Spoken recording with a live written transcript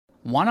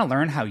Want to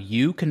learn how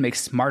you can make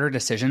smarter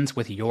decisions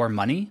with your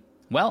money?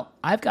 Well,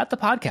 I've got the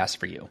podcast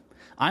for you.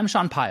 I'm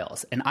Sean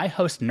Piles, and I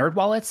host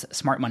NerdWallet's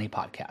Smart Money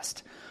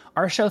Podcast.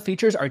 Our show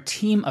features our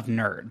team of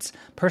nerds,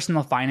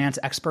 personal finance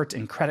experts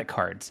in credit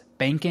cards,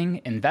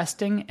 banking,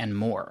 investing, and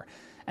more.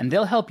 And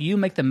they'll help you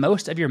make the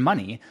most of your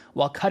money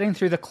while cutting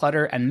through the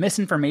clutter and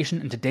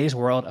misinformation in today's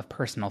world of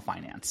personal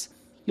finance.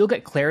 You'll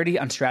get clarity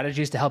on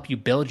strategies to help you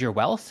build your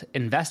wealth,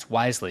 invest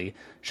wisely,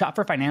 shop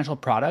for financial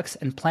products,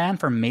 and plan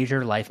for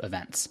major life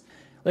events.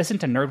 Listen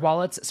to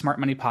NerdWallet's Smart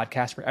Money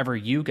Podcast wherever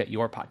you get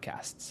your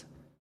podcasts.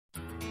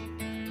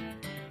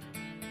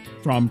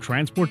 From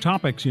Transport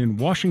Topics in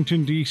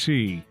Washington,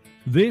 D.C.,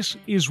 this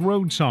is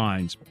Road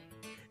Signs.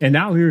 And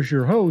now here's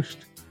your host,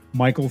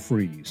 Michael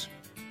Fries.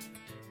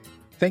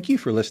 Thank you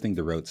for listening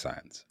to Road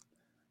Signs,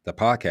 the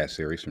podcast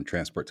series from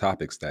Transport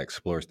Topics that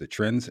explores the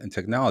trends and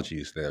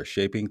technologies that are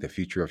shaping the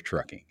future of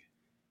trucking.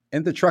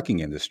 In the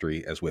trucking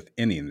industry, as with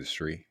any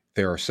industry,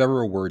 there are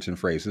several words and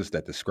phrases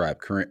that describe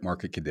current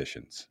market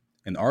conditions.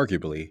 And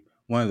arguably,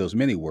 one of those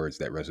many words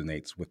that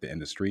resonates with the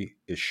industry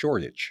is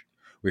shortage.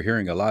 We're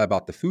hearing a lot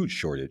about the food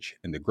shortage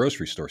in the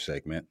grocery store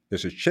segment.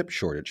 There's a chip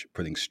shortage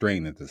putting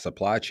strain into the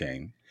supply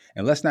chain.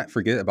 And let's not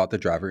forget about the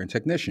driver and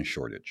technician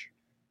shortage.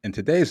 In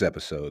today's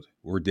episode,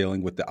 we're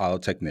dealing with the auto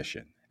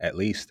technician, at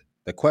least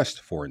the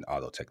quest for an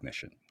auto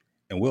technician.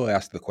 And we'll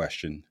ask the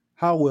question,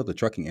 how will the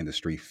trucking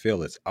industry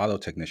fill its auto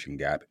technician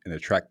gap and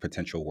attract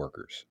potential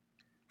workers?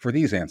 For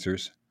these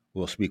answers,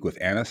 we'll speak with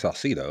Anna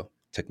Salcido,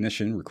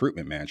 Technician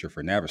Recruitment Manager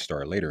for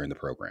Navistar, later in the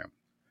program.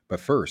 But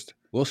first,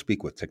 we'll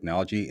speak with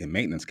Technology and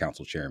Maintenance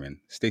Council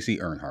Chairman Stacy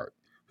Earnhardt,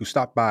 who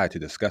stopped by to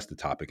discuss the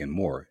topic and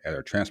more at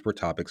our Transport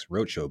Topics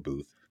Roadshow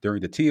booth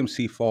during the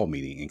TMC Fall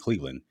meeting in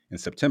Cleveland in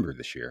September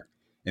this year.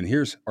 And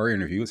here's our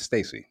interview with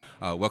Stacy.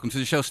 Welcome to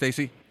the show,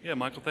 Stacy. Yeah,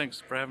 Michael, thanks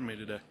for having me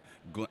today.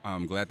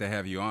 I'm glad to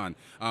have you on.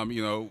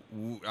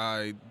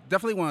 I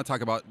definitely want to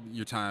talk about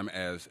your time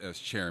as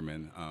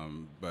chairman,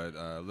 but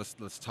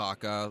let's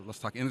talk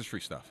industry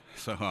stuff.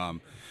 So,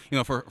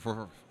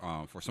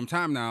 for some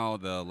time now,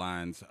 the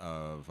lines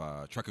of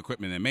truck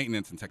equipment and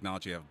maintenance and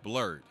technology have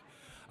blurred.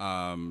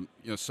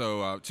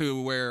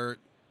 To where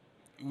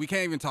we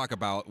can't even talk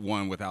about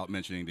one without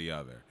mentioning the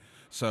other.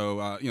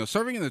 So,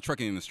 serving in the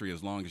trucking industry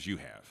as long as you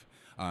have.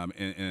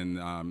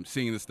 And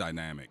seeing this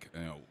dynamic,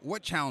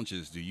 what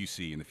challenges do you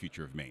see in the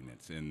future of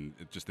maintenance and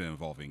just the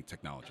involving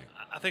technology?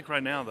 I think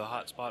right now the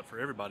hot spot for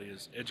everybody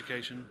is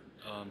education,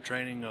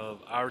 training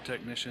of our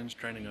technicians,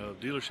 training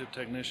of dealership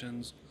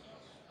technicians,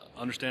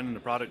 understanding the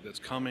product that's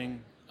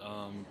coming,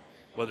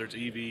 whether it's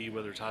EV,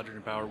 whether it's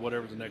hydrogen power,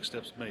 whatever the next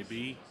steps may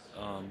be.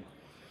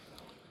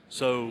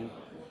 So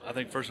I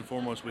think first and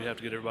foremost we have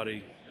to get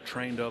everybody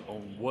trained up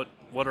on what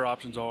our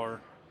options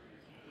are,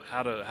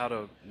 how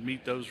to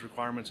meet those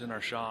requirements in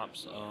our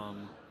shops,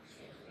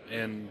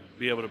 and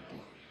be able to,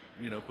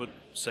 put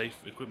safe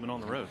equipment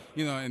on the road.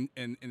 And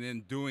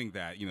in doing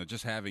that,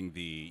 just having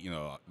the,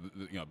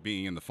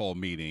 being in the fall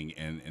meeting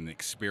and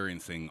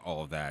experiencing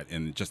all of that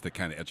and just the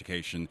kind of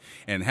education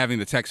and having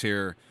the techs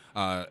here,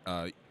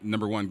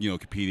 number one,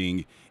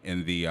 competing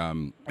in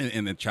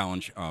the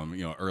challenge,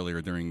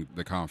 earlier during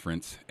the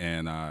conference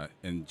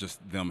and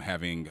just them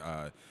having,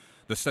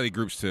 the study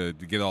groups to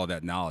get all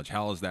that knowledge.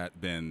 How has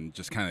that been,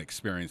 just kind of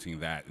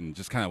experiencing that, and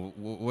just kind of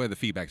what are the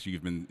feedbacks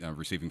you've been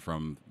receiving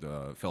from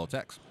the fellow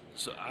techs?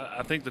 So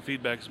I think the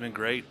feedback has been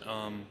great.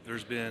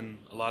 There's been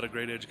a lot of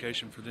great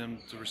education for them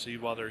to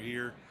receive while they're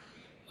here.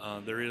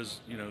 There is,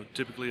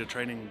 typically a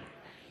training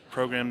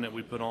program that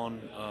we put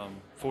on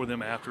for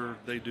them after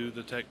they do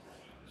the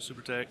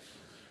super tech,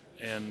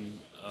 and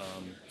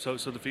so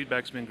the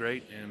feedback's been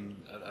great, and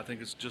I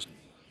think it's just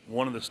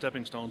one of the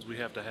stepping stones we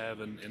have to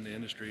have in the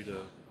industry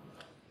to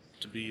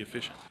be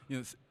efficient.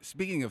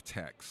 Speaking of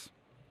techs,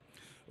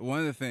 one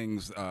of the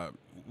things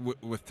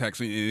with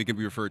techs, and it can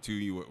be referred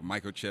to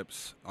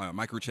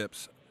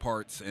microchips,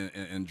 parts,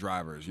 and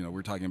drivers.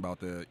 We're talking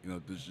about the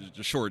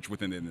shortage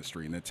within the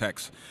industry, and the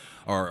techs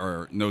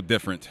are no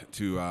different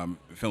to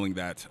filling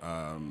that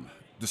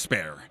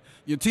despair.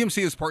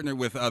 TMC has partnered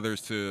with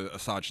others to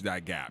assuage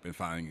that gap in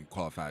finding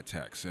qualified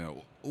techs.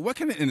 What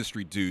can the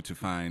industry do to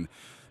find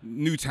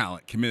new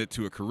talent committed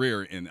to a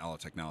career in auto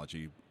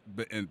technology?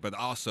 But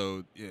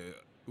also,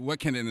 what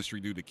can the industry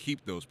do to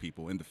keep those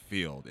people in the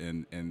field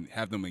and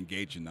have them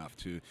engaged enough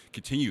to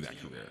continue that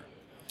career?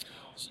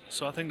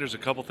 So I think there's a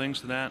couple things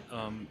to that.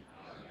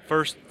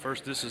 First,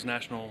 this is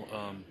National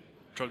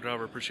Truck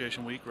Driver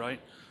Appreciation Week, right?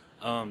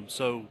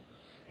 So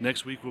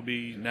next week will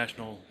be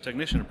National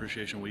Technician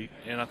Appreciation Week,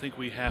 and I think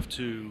we have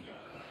to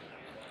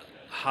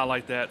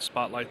highlight that,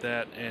 spotlight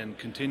that, and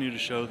continue to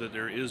show that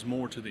there is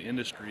more to the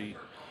industry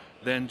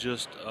than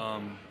just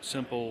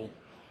simple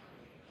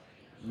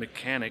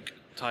mechanic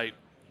type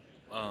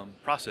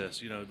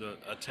process.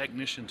 A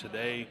technician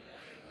today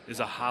is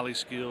a highly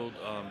skilled,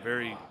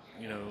 very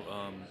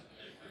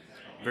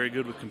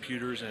good with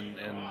computers and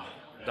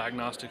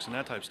diagnostics and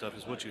that type of stuff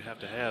is what you have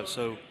to have.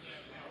 So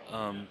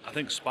I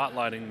think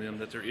spotlighting them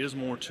that there is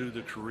more to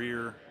the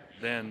career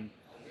than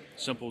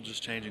simple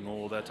just changing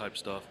oil, that type of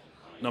stuff.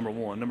 number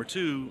one. Number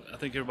two, I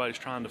think everybody's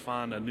trying to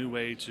find a new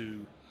way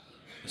to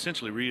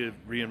essentially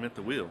reinvent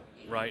the wheel,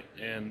 right?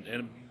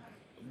 And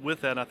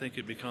with that, I think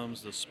it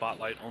becomes the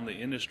spotlight on the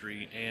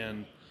industry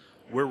and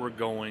where we're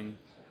going,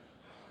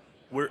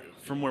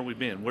 from where we've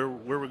been, where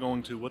we're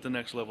going to, what the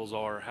next levels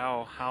are,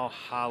 how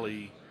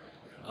highly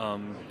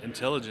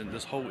intelligent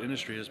this whole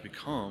industry has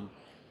become,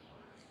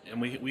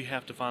 and we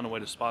have to find a way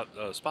to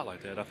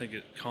spotlight that. I think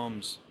it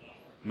comes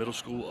middle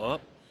school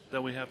up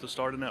that we have to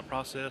start in that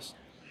process,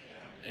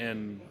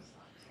 and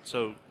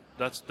so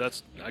that's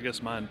I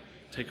guess my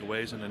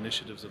takeaways and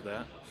initiatives of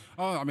that.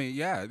 Oh, I mean,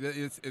 yeah.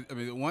 I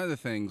mean, one of the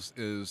things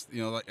is,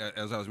 like,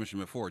 as I was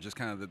mentioning before, just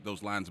kind of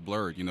those lines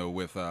blurred.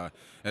 With a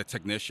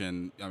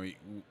technician. I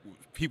mean,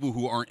 people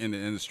who aren't in the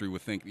industry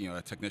would think,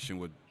 a technician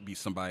would be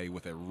somebody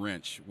with a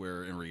wrench,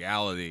 where in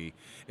reality,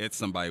 it's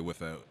somebody with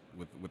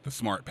the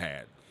smart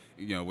pad.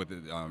 With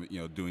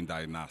the, doing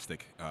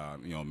diagnostic,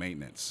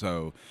 maintenance.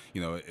 So,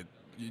 you're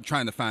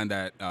trying to find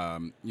that,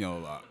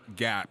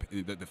 gap,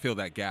 to fill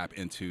that gap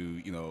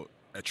into,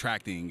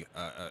 attracting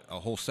a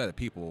whole set of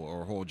people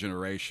or a whole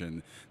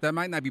generation that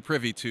might not be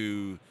privy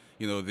to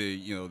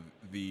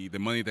the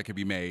money that could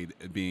be made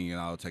being an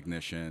auto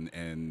technician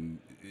and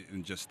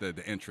just the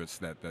interest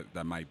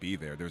that might be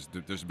there.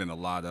 There's been a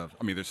lot of,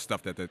 there's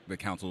stuff that the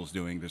council is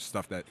doing. There's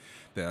stuff that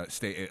the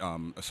state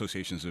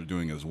associations are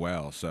doing as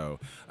well. So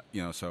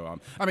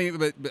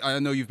but I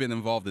know you've been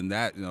involved in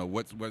that.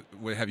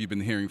 What have you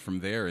been hearing from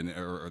there? And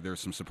are there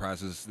some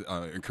surprises,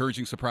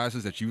 encouraging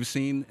surprises that you've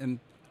seen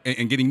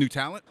in getting new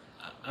talent?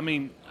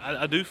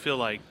 I do feel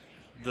like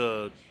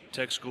the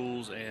tech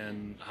schools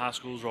and high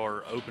schools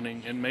are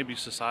opening, and maybe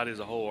society as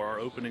a whole are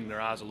opening their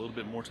eyes a little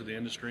bit more to the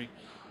industry.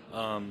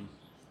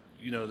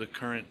 The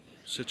current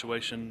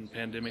situation,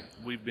 pandemic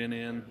we've been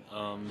in,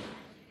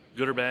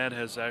 good or bad,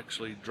 has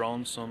actually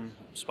drawn some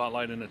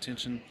spotlight and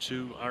attention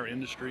to our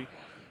industry,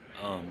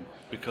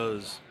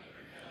 because,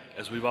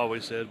 as we've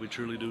always said, we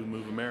truly do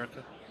move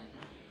America.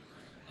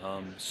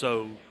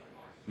 So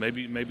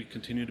maybe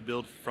continue to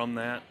build from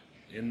that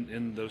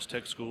in those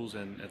tech schools,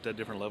 and at that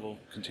different level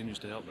continues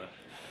to help that.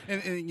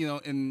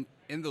 And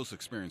in those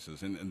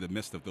experiences, in the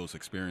midst of those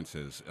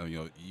experiences,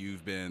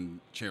 you've been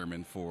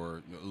chairman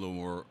for a little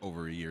more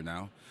over a year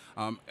now.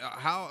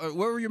 What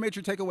were your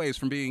major takeaways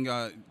from being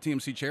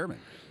TMC chairman?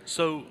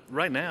 So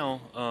right now,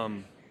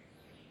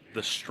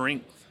 the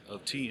strength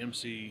of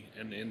TMC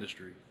and the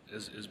industry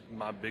is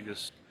my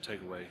biggest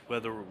takeaway.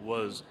 Whether it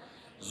was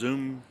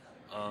Zoom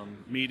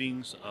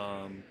meetings,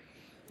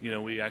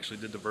 we actually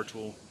did the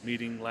virtual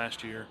meeting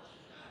last year,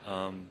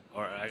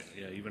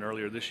 even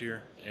earlier this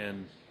year,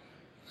 and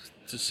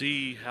to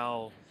see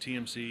how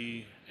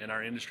TMC and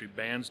our industry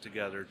bands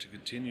together to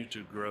continue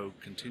to grow,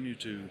 continue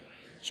to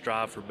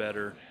strive for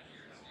better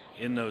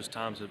in those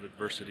times of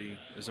adversity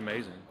is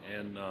amazing,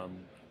 and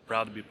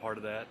proud to be part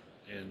of that,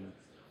 and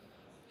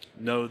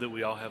know that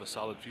we all have a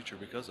solid future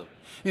because of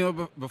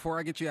it. Before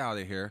I get you out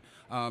of here,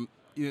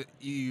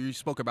 you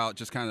spoke about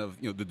just kind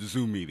of the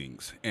Zoom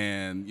meetings,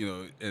 and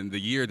and the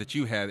year that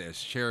you had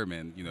as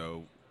chairman,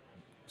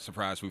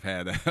 surprised we've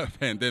had a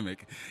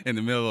pandemic in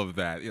the middle of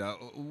that.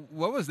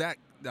 What was that?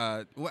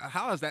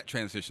 How has that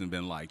transition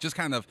been like? Just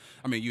kind of,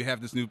 you have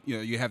this new,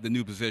 you have the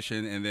new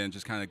position, and then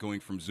just kind of going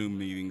from Zoom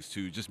meetings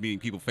to just meeting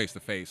people face to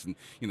face, and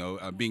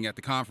being at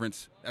the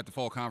conference, at the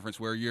fall conference,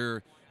 where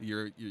you're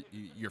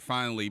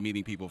finally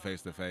meeting people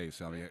face to face.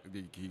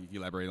 Can you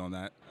elaborate on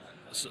that?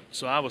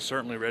 So I was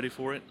certainly ready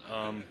for it.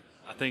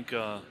 I think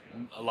a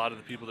lot of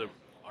the people that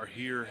are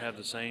here have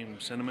the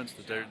same sentiments,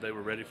 that they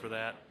were ready for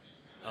that.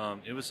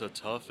 It was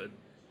tough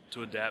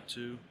to adapt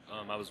to.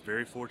 I was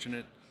very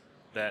fortunate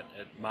that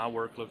at my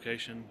work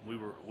location,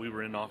 we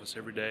were in office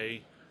every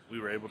day.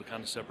 We were able to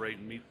kind of separate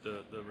and meet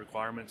the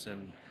requirements,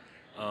 and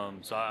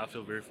so I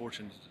feel very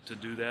fortunate to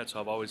do that. So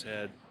I've always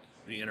had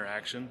the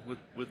interaction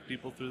with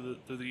people through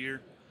the year,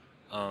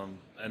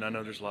 and I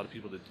know there's a lot of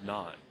people that did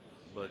not,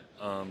 but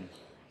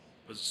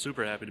was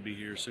super happy to be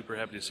here, super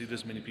happy to see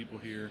this many people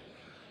here,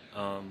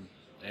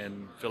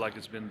 and feel like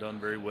it's been done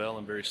very well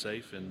and very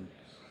safe, and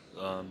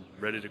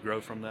ready to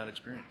grow from that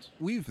experience.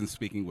 We've been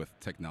speaking with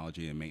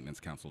Technology and Maintenance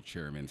Council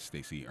Chairman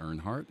Stacy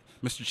Earnhardt.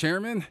 Mr.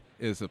 Chairman,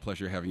 it is a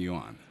pleasure having you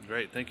on.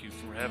 Great, thank you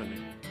for having me.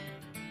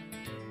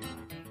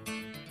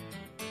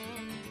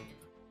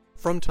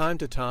 From time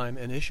to time,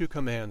 an issue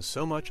commands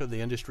so much of the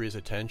industry's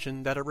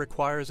attention that it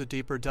requires a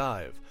deeper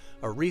dive,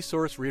 a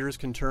resource readers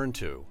can turn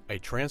to, a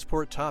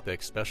Transport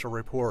Topics special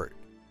report.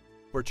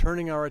 We're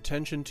turning our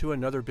attention to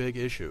another big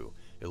issue,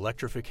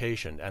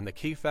 electrification, and the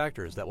key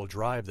factors that will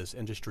drive this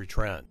industry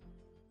trend.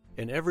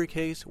 In every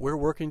case, we're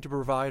working to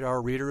provide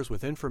our readers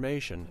with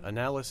information,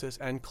 analysis,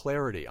 and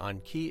clarity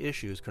on key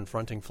issues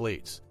confronting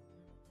fleets.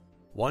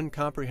 One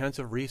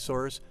comprehensive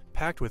resource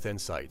packed with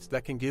insights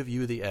that can give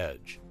you the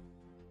edge.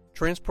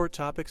 Transport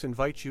Topics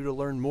invites you to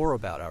learn more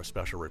about our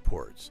special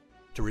reports.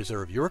 To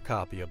reserve your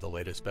copy of the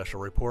latest special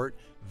report,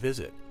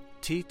 visit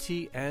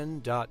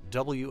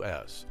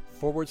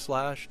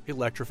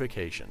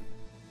ttn.ws/electrification.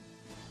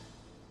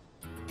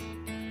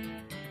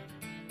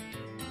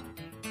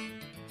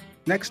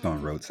 Next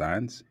on Road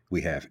Signs,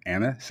 we have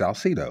Anna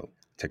Salcido,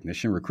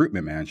 Technician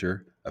Recruitment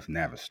Manager of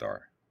Navistar.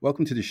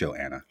 Welcome to the show,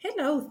 Anna.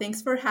 Hello,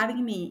 thanks for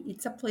having me.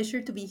 It's a pleasure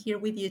to be here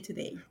with you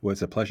today. Well,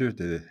 it's a pleasure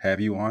to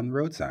have you on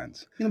Road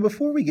Signs.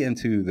 Before we get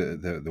into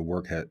the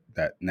work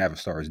that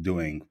Navistar is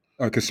doing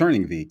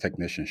concerning the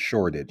technician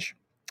shortage,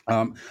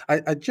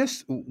 I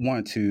just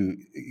want to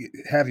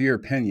have your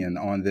opinion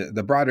on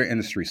the broader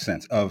industry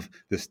sense of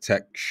this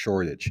tech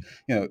shortage.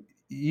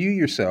 You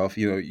yourself,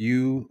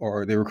 you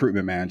are the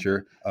recruitment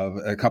manager of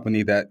a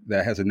company that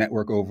has a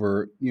network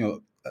over,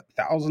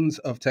 thousands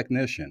of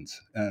technicians.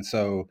 And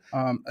so,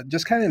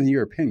 just kind of in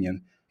your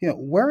opinion,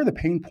 where are the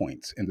pain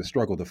points in the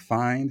struggle to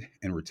find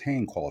and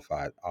retain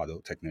qualified auto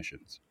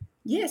technicians?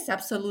 Yes,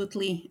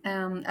 absolutely.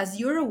 As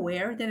you're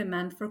aware, the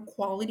demand for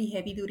quality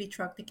heavy duty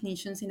truck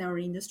technicians in our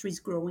industry is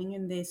growing,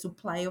 and the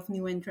supply of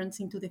new entrants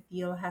into the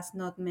field has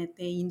not met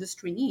the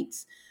industry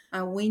needs.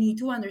 We need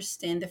to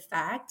understand the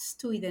facts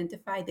to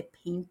identify the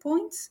pain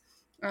points.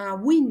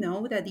 We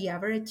know that the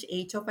average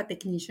age of a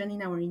technician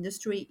in our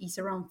industry is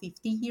around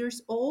 50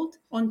 years old.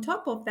 On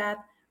top of that,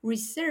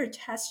 research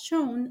has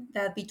shown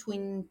that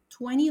between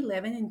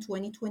 2011 and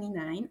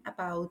 2029,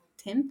 about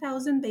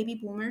 10,000 baby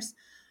boomers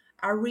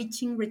are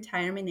reaching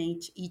retirement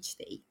age each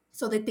day.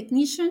 So the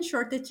technician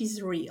shortage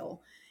is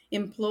real.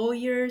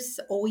 Employers,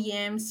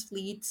 OEMs,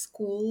 fleets,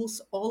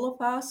 schools, all of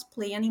us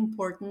play an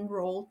important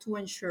role to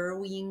ensure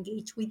we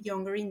engage with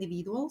younger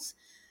individuals.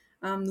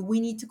 We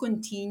need to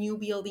continue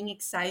building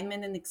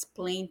excitement and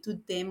explain to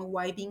them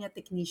why being a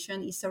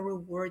technician is a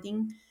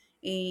rewarding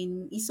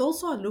and is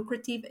also a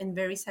lucrative and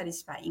very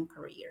satisfying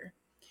career.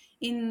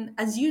 And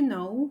as you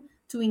know,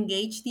 to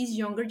engage this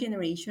younger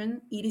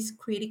generation, it is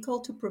critical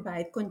to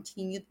provide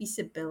continued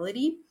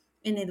visibility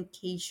and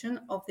education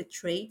of the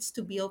trades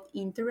to build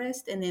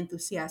interest and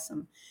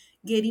enthusiasm.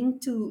 Getting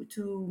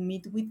to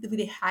meet with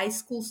the high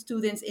school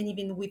students and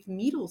even with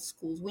middle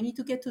schools, we need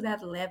to get to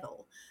that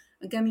level.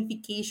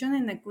 Gamification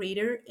and a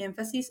greater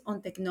emphasis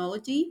on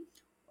technology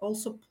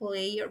also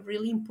play a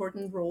really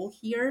important role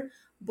here.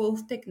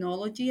 Both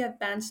technology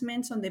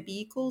advancements on the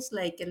vehicles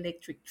like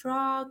electric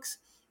trucks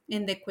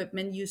and the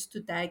equipment used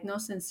to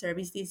diagnose and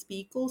service these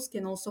vehicles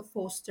can also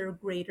foster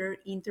greater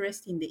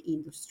interest in the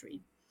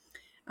industry.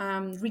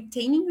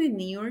 Retaining the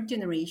newer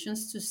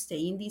generations to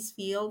stay in this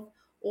field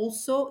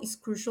also is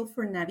crucial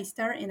for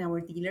Navistar and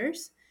our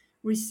dealers.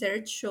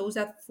 Research shows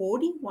that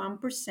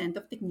 41%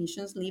 of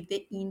technicians leave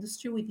the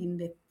industry within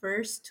the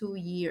first 2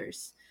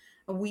 years.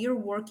 We are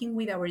working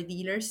with our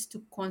dealers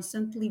to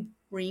constantly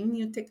bring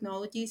new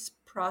technologies,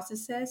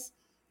 processes,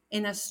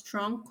 and a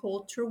strong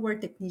culture where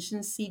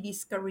technicians see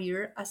this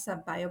career as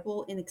a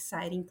viable and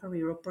exciting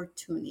career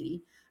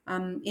opportunity.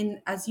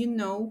 And as you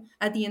know,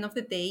 at the end of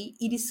the day,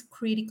 it is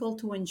critical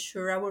to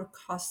ensure our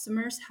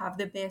customers have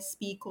the best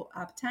vehicle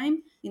uptime.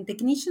 And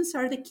technicians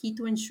are the key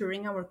to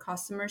ensuring our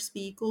customers'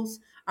 vehicles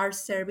are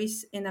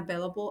serviced and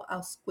available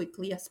as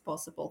quickly as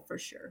possible for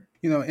sure.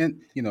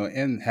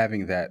 In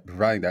having that,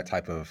 providing that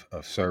type of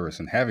service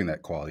and having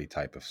that quality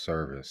type of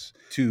service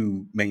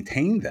to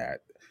maintain that,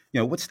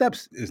 what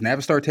steps is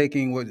Navistar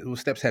taking? What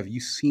steps have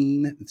you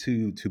seen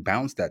to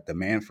balance that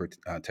demand for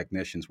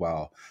technicians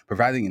while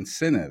providing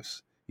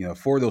incentives,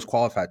 for those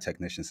qualified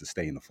technicians to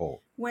stay in the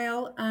fold?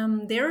 Well,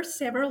 there are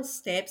several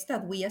steps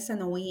that we as an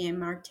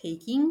OEM are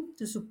taking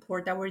to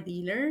support our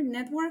dealer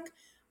network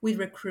with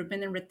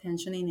recruitment and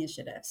retention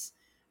initiatives.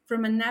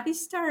 From a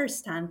Navistar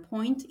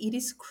standpoint, it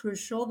is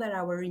crucial that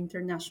our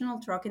international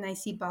truck and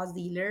IC bus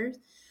dealers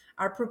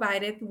are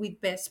provided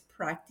with best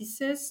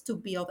practices to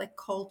build a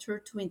culture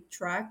to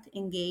attract,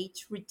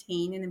 engage,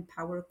 retain, and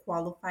empower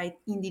qualified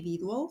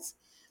individuals.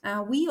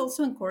 We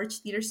also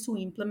encourage dealers to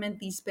implement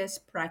these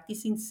best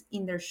practices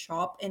in their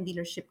shop and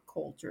dealership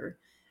culture.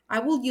 I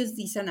will use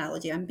this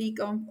analogy. I'm big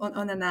on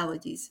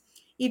analogies.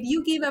 If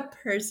you give a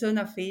person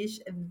a fish,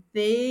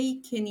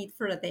 they can eat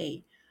for a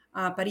day.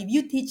 But if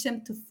you teach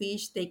them to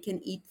fish, they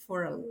can eat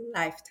for a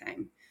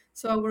lifetime.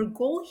 So, our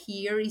goal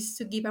here is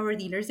to give our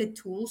dealers the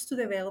tools to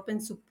develop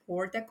and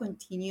support a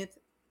continued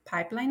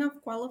pipeline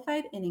of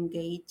qualified and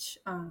engaged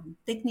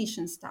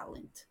technicians'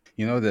 talent.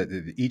 That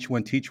the each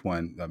one teach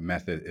one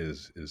method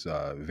is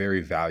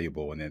very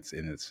valuable, and it's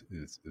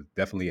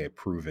definitely a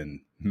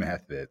proven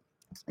method.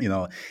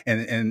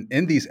 And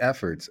in these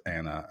efforts,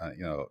 and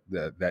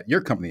that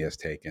your company has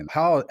taken,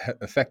 how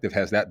effective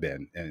has that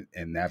been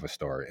in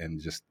Navistar,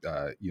 and just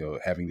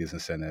having these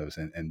incentives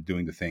and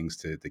doing the things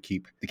to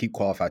keep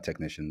qualified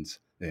technicians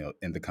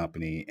in the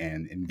company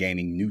and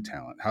gaining new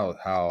talent?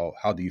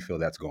 How do you feel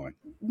that's going?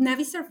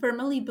 Navistar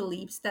firmly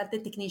believes that the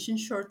technician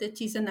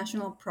shortage is a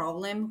national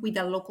problem with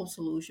a local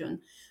solution.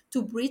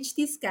 To bridge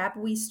this gap,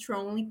 we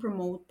strongly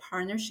promote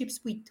partnerships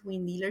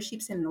between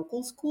dealerships and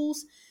local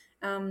schools.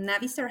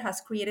 Navistar has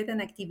created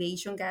an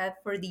activation guide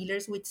for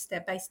dealers with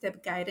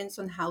step-by-step guidance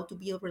on how to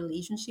build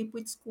relationship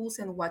with schools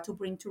and what to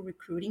bring to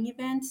recruiting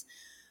events.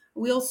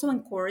 We also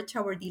encourage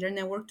our dealer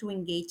network to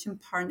engage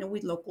and partner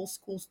with local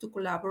schools to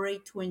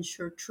collaborate to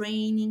ensure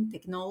training,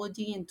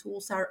 technology, and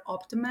tools are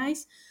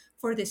optimized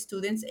for the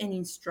students and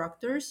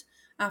instructors.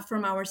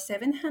 From our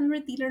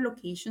 700 dealer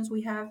locations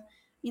we have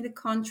in the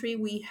country,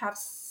 we have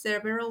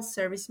several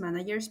service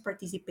managers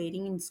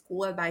participating in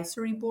school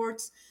advisory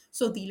boards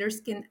so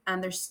dealers can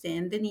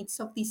understand the needs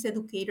of these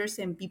educators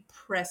and be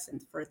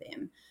present for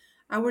them.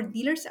 Our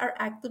dealers are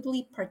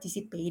actively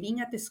participating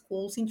at the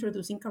schools,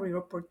 introducing career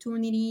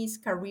opportunities.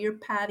 Career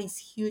path is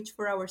huge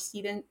for our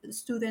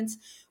students.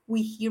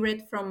 We hear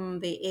it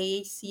from the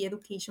AAC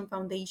Education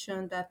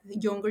Foundation that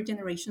younger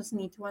generations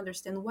need to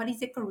understand what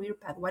is the career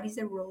path, what is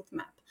the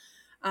roadmap.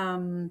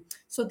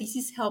 So this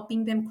is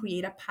helping them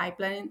create a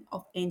pipeline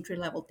of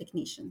entry-level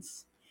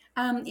technicians.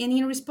 And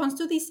in response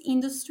to this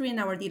industry and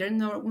our dealer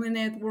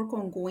network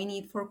ongoing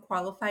need for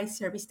qualified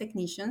service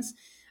technicians,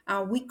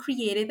 we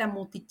created a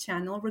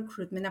multi-channel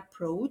recruitment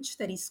approach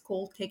that is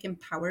called Tech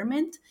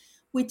Empowerment,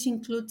 which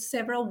includes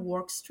several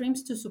work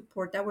streams to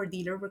support our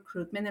dealer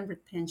recruitment and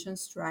retention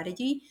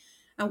strategy.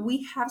 And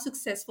we have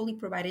successfully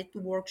provided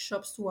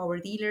workshops to our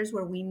dealers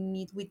where we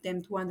meet with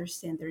them to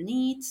understand their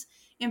needs.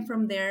 And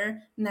from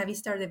there,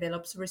 Navistar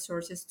develops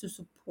resources to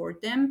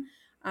support them.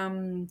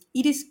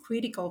 It is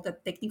critical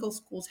that technical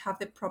schools have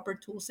the proper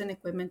tools and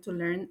equipment to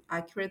learn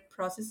accurate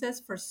processes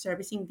for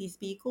servicing these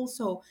vehicles.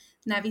 So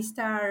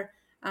Navistar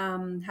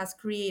has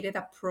created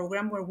a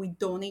program where we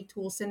donate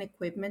tools and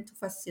equipment to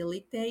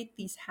facilitate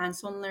this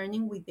hands-on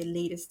learning with the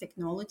latest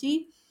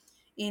technology.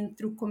 And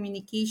through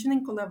communication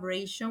and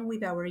collaboration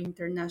with our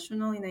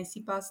international and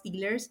IC Bus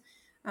dealers,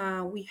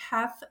 we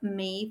have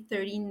made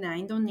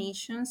 39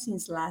 donations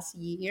since last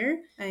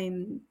year.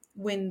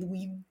 When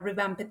we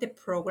revamped the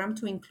program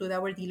to include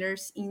our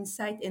dealers'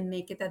 insight and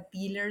make it a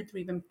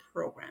dealer-driven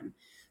program.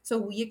 So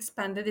we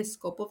expanded the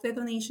scope of the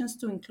donations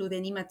to include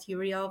any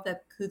material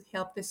that could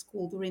help the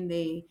school during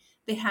the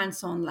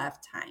hands-on lab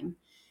time.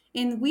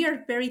 And we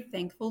are very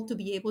thankful to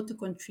be able to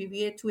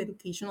contribute to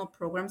educational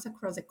programs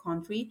across the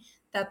country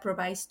that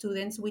provide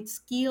students with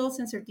skills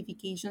and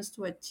certifications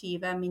to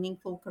achieve a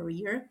meaningful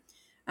career.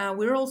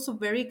 We're also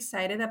very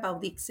excited about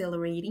the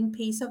accelerating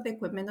pace of the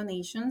equipment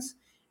donations.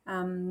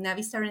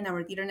 Navistar and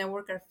our dealer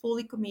network are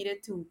fully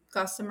committed to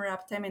customer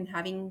uptime, and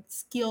having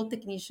skilled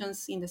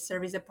technicians in the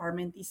service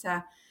department is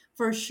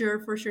for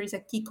sure is a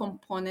key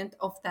component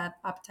of that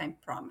uptime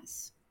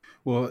promise.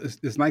 Well,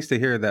 it's nice to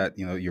hear that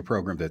your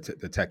program,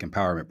 the Tech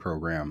Empowerment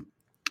Program,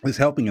 is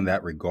helping in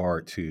that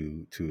regard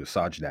to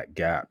assuage that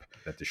gap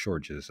that the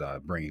shortage is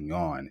bringing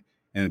on,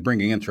 and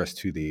bringing interest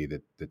to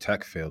the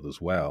tech field as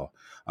well.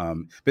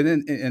 But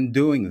in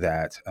doing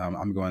that,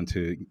 I'm going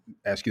to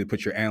ask you to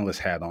put your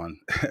analyst hat on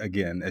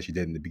again, as you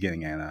did in the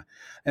beginning, Anna,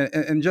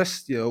 and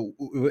just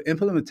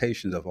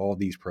implementations of all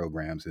these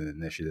programs and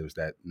initiatives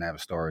that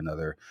Navistar and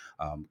other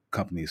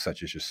companies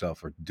such as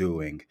yourself are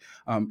doing.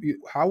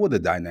 How will the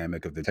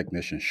dynamic of the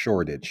technician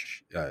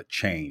shortage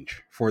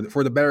change for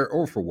the better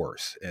or for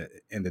worse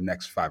in the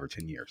next 5 or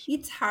 10 years?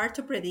 It's hard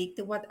to predict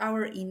what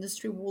our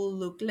industry will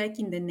look like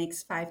in the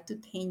next 5 to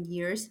 10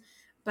 years,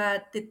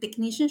 but the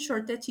technician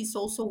shortage is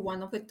also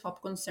one of the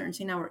top concerns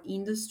in our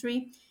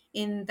industry,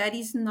 and that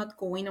is not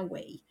going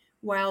away.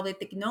 While the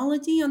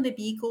technology on the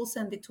vehicles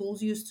and the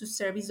tools used to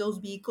service those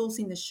vehicles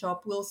in the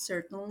shop will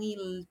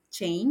certainly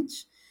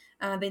change,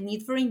 the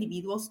need for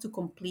individuals to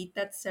complete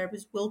that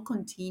service will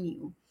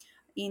continue.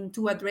 And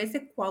to address the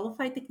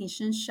qualified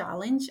technician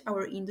challenge,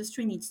 our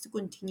industry needs to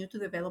continue to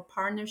develop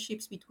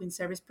partnerships between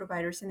service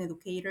providers and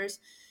educators.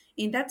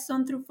 And that's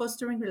done through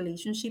fostering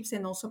relationships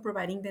and also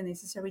providing the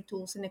necessary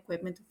tools and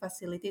equipment to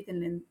facilitate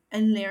and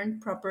learn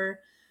proper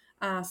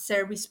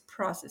service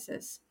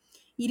processes.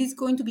 It is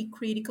going to be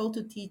critical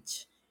to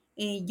teach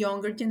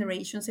younger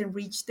generations and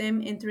reach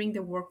them entering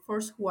the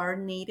workforce who are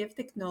native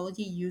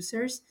technology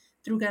users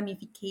through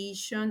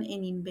gamification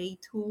and in-bay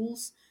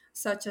tools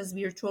such as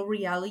virtual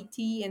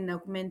reality and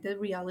augmented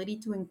reality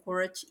to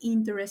encourage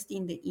interest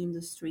in the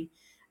industry.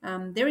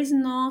 There is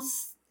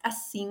a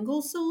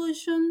single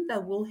solution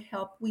that will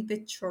help with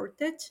the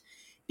shortage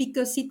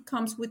because it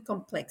comes with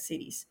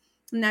complexities.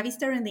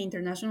 Navistar and the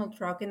International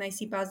Truck and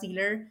IC Bus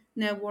Dealer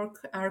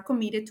Network are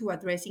committed to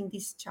addressing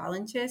these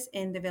challenges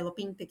and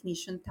developing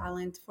technician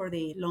talent for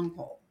the long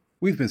haul.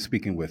 We've been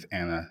speaking with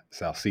Anna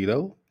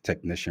Salcido,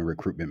 Technician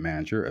Recruitment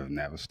Manager of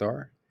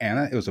Navistar.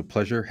 Anna, it was a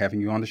pleasure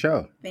having you on the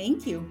show.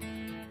 Thank you.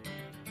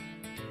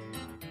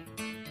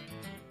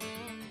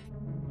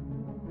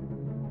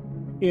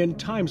 In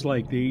times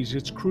like these,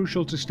 it's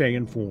crucial to stay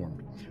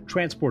informed.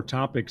 Transport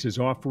Topics is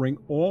offering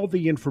all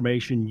the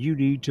information you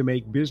need to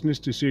make business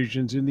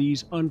decisions in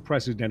these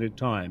unprecedented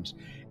times.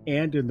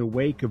 And in the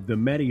wake of the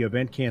many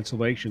event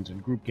cancellations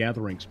and group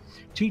gatherings,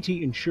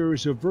 TT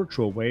ensures a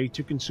virtual way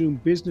to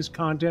consume business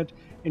content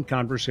and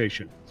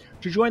conversation.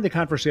 To join the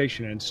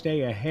conversation and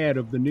stay ahead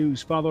of the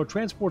news, follow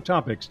Transport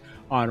Topics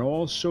on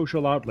all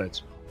social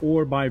outlets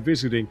or by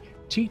visiting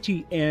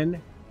ttn.ws/stay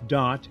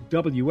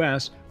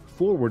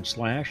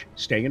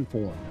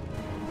informed.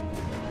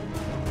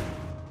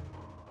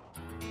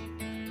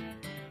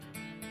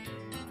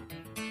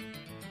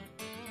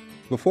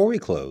 Before we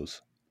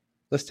close,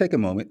 let's take a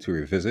moment to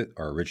revisit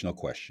our original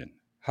question.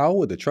 How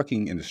would the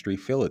trucking industry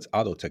fill its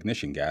auto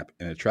technician gap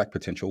and attract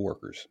potential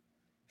workers?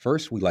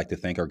 First, we'd like to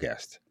thank our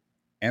guest,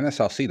 Anna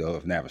Salcido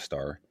of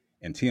Navistar,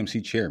 and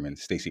TMC Chairman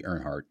Stacy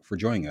Earnhardt for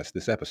joining us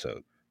this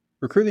episode.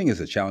 Recruiting is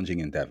a challenging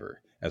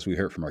endeavor, as we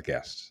heard from our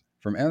guests.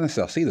 From Anna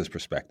Salcido's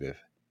perspective,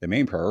 the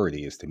main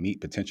priority is to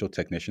meet potential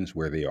technicians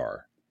where they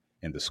are,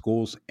 in the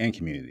schools and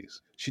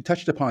communities. She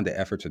touched upon the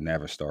efforts of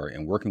Navistar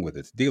in working with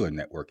its dealer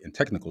network and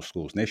technical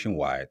schools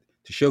nationwide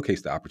to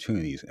showcase the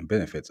opportunities and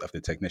benefits of the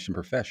technician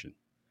profession.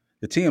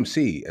 The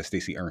TMC, as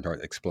Stacy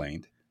Earnhardt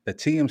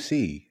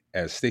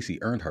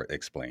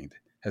explained,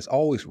 has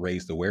always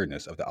raised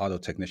awareness of the auto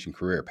technician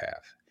career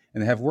path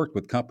and have worked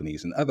with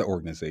companies and other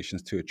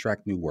organizations to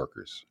attract new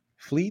workers.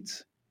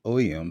 Fleets,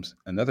 OEMs,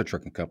 and other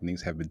trucking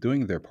companies have been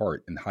doing their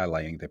part in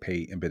highlighting the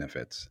pay and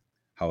benefits.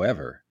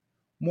 However,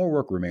 more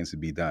work remains to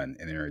be done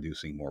in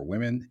introducing more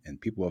women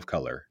and people of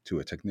color to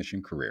a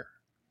technician career.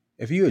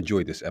 If you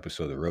enjoyed this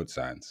episode of Road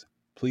Signs,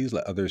 please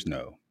let others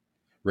know.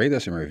 Rate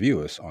us and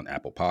review us on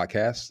Apple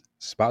Podcasts,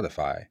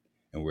 Spotify,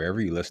 and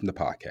wherever you listen to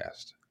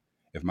podcasts.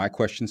 If my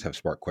questions have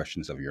sparked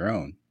questions of your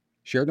own,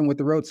 share them with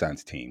the Road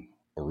Signs team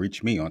or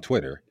reach me on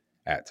Twitter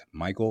at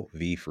Michael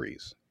V.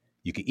 Freeze.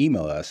 You can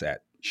email us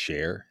at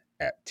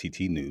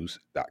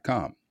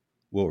share@ttnews.com.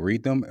 We'll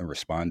read them and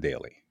respond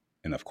daily.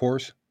 And of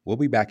course, we'll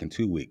be back in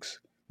 2 weeks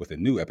with a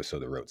new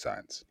episode of Road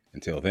Signs.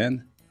 Until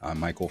then, I'm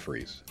Michael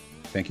Freeze.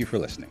 Thank you for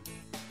listening.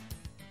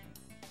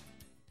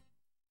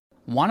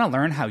 Want to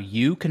learn how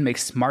you can make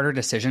smarter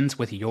decisions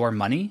with your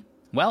money?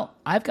 Well,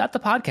 I've got the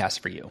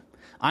podcast for you.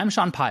 I'm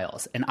Sean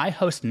Piles, and I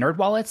host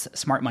NerdWallet's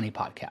Smart Money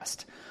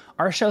Podcast.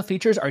 Our show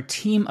features our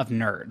team of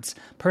nerds,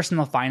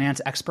 personal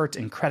finance experts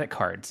in credit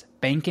cards,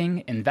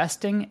 banking,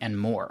 investing, and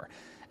more.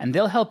 And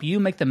they'll help you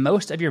make the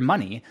most of your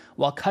money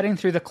while cutting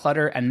through the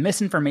clutter and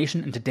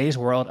misinformation in today's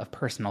world of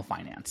personal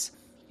finance.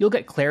 You'll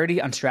get clarity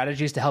on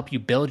strategies to help you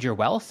build your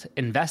wealth,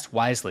 invest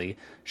wisely,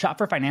 shop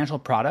for financial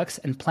products,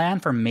 and plan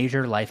for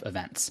major life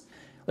events.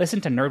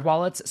 Listen to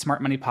NerdWallet's Smart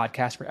Money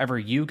Podcast wherever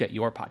you get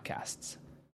your podcasts.